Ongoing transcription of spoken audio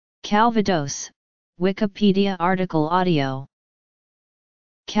Calvados, Wikipedia article audio.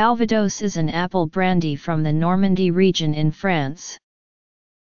 Calvados is an apple brandy from the Normandy region in France.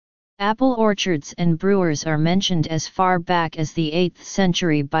 Apple orchards and brewers are mentioned as far back as the 8th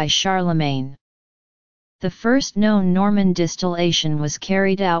century by Charlemagne. The first known Norman distillation was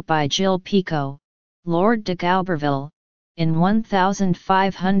carried out by Gilles Picot, Lord de Gouberville, in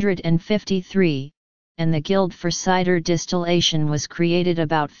 1553, and the Guild for Cider Distillation was created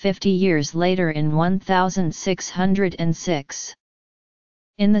about 50 years later in 1606.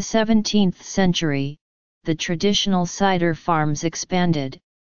 In the 17th century, the traditional cider farms expanded,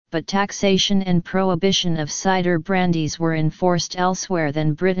 but taxation and prohibition of cider brandies were enforced elsewhere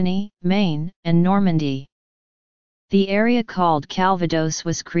than Brittany, Maine, and Normandy. The area called Calvados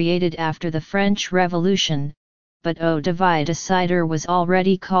was created after the French Revolution, but eau de vie de cider was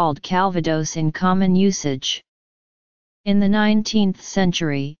already called Calvados in common usage. In the 19th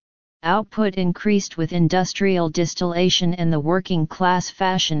century, output increased with industrial distillation and the working class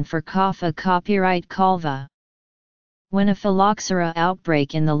fashion for kaffa copyright Calva. When a phylloxera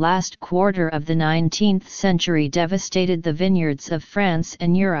outbreak in the last quarter of the 19th century devastated the vineyards of France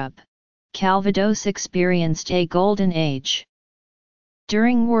and Europe, Calvados experienced a golden age.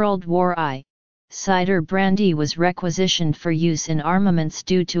 During World War I, cider brandy was requisitioned for use in armaments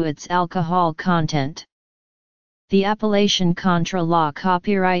due to its alcohol content. The appellation Contra Law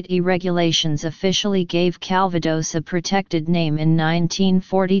Copyright regulations officially gave Calvados a protected name in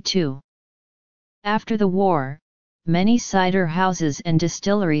 1942. After the war, many cider houses and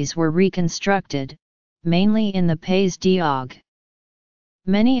distilleries were reconstructed, mainly in the Pays d'Auge.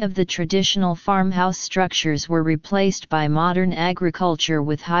 Many of the traditional farmhouse structures were replaced by modern agriculture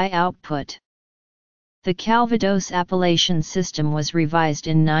with high output. The Calvados appellation system was revised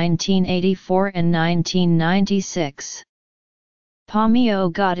in 1984 and 1996.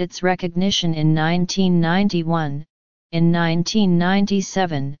 Pommeau got its recognition in 1991. In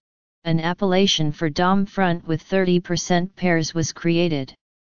 1997, an appellation for Dom Front with 30% pears was created.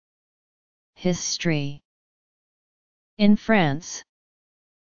 History. In France,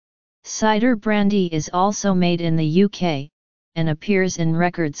 cider brandy is also made in the UK, and appears in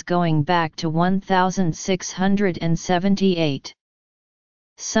records going back to 1678.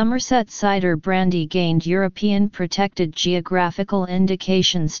 Somerset cider brandy gained European Protected Geographical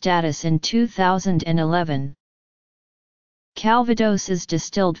Indication status in 2011. Calvados is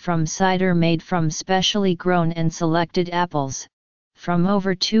distilled from cider made from specially grown and selected apples, from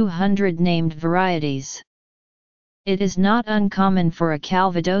over 200 named varieties. It is not uncommon for a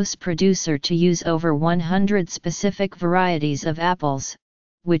Calvados producer to use over 100 specific varieties of apples,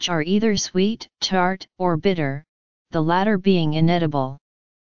 which are either sweet, tart, or bitter, the latter being inedible.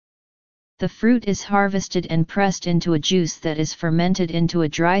 The fruit is harvested and pressed into a juice that is fermented into a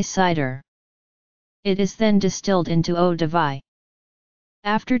dry cider. It is then distilled into eau de vie.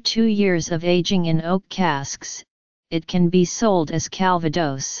 After 2 years of aging in oak casks, it can be sold as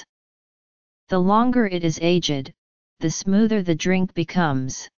Calvados. The longer it is aged, the smoother the drink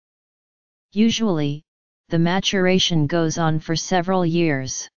becomes. Usually, the maturation goes on for several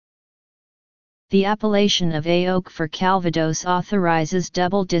years. The appellation of AOC for Calvados authorizes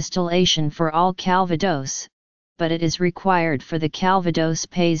double distillation for all Calvados, but it is required for the Calvados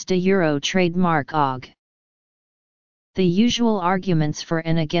Pays d'Euro trademark OG. The usual arguments for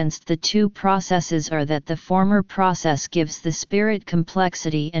and against the two processes are that the former process gives the spirit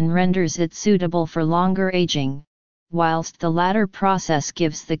complexity and renders it suitable for longer aging, whilst the latter process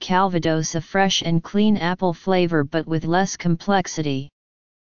gives the Calvados a fresh and clean apple flavor but with less complexity.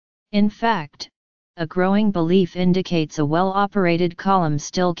 In fact, a growing belief indicates a well-operated column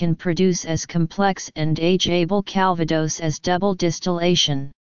still can produce as complex and age-able Calvados as double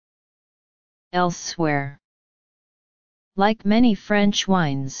distillation. Elsewhere, like many French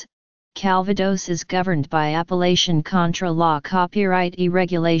wines, Calvados is governed by appellation Contra Law Copyright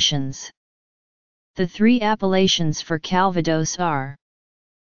regulations. The three appellations for Calvados are: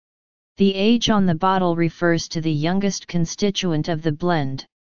 the age on the bottle refers to the youngest constituent of the blend.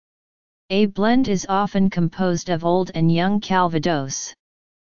 A blend is often composed of old and young Calvados.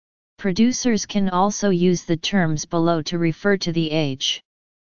 Producers can also use the terms below to refer to the age.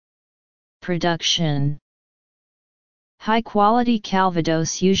 Production. High-quality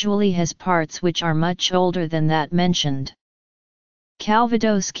Calvados usually has parts which are much older than that mentioned.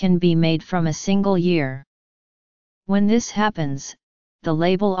 Calvados can be made from a single year. When this happens, the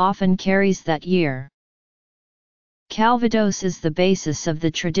label often carries that year. Calvados is the basis of the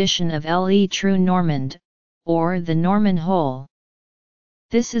tradition of Le Trou Normand, or the Norman Hole.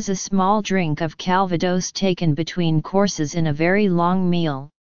 This is a small drink of Calvados taken between courses in a very long meal,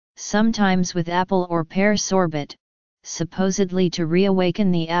 sometimes with apple or pear sorbet, supposedly to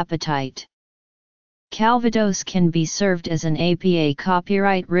reawaken the appetite. Calvados can be served as an APA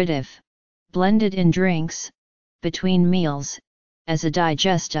copyright blended in drinks, between meals, as a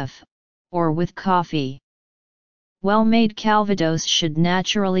digestive, or with coffee. Well-made Calvados should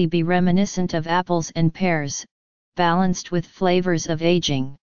naturally be reminiscent of apples and pears, balanced with flavors of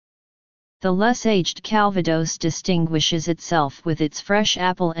aging. The less aged Calvados distinguishes itself with its fresh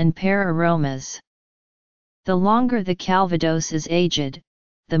apple and pear aromas. The longer the Calvados is aged,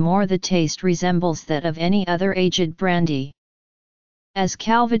 the more the taste resembles that of any other aged brandy. As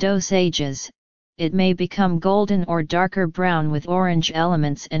Calvados ages, it may become golden or darker brown with orange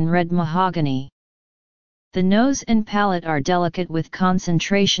elements and red mahogany. The nose and palate are delicate with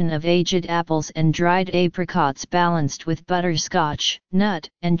concentration of aged apples and dried apricots balanced with butterscotch, nut,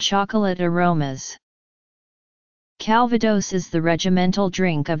 and chocolate aromas. Calvados is the regimental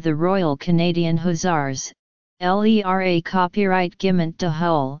drink of the Royal Canadian Hussars, LERA copyright Guimont de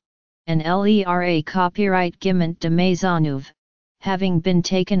Hull, and LERA copyright Guimont de Maisonneuve, having been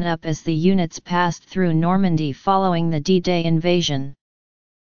taken up as the units passed through Normandy following the D-Day invasion.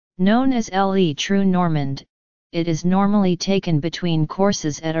 Known as Le True Normand, it is normally taken between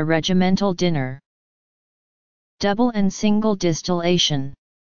courses at a regimental dinner. Double and single distillation.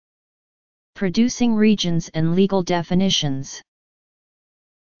 Producing regions and legal definitions.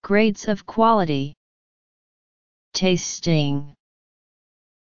 Grades of quality. Tasting.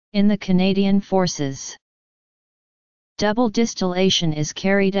 In the Canadian Forces, double distillation is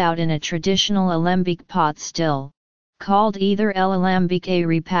carried out in a traditional alembic pot still, called either l'alembic à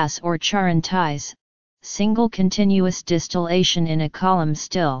repas or charentais, single continuous distillation in a column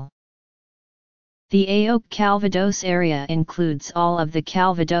still. The AOC Calvados area includes all of the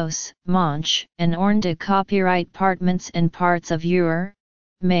Calvados, Manche, and Orne copyright partements and parts of Eure,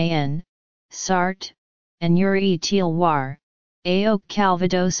 Mayenne, Sarthe, and Eure-et-Loire. AOC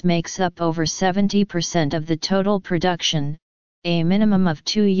Calvados makes up over 70% of the total production. A minimum of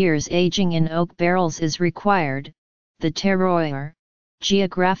 2 years aging in oak barrels is required. The terroir,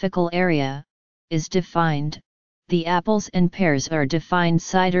 geographical area, is defined. The apples and pears are defined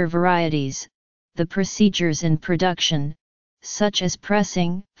cider varieties. The procedures in production, such as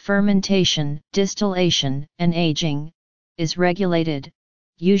pressing, fermentation, distillation, and aging, is regulated.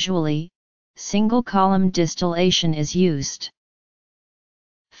 Usually, single-column distillation is used.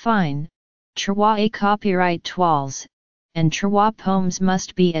 Fine, terroir copyright toiles, and terroir pommes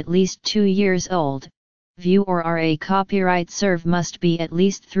must be at least 2 years old. View or RA copyright serve must be at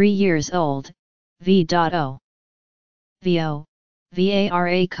least 3 years old. V.O. VO,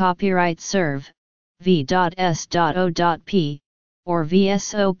 VARA copyright serve, V.S.O.P, or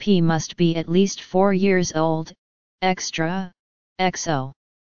VSOP must be at least 4 years old. Extra, XO.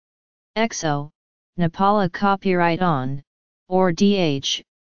 XO, Napala copyright on, or DH,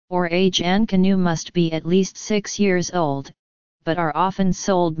 or age and canoe must be at least 6 years old, but are often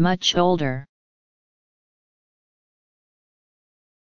sold much older.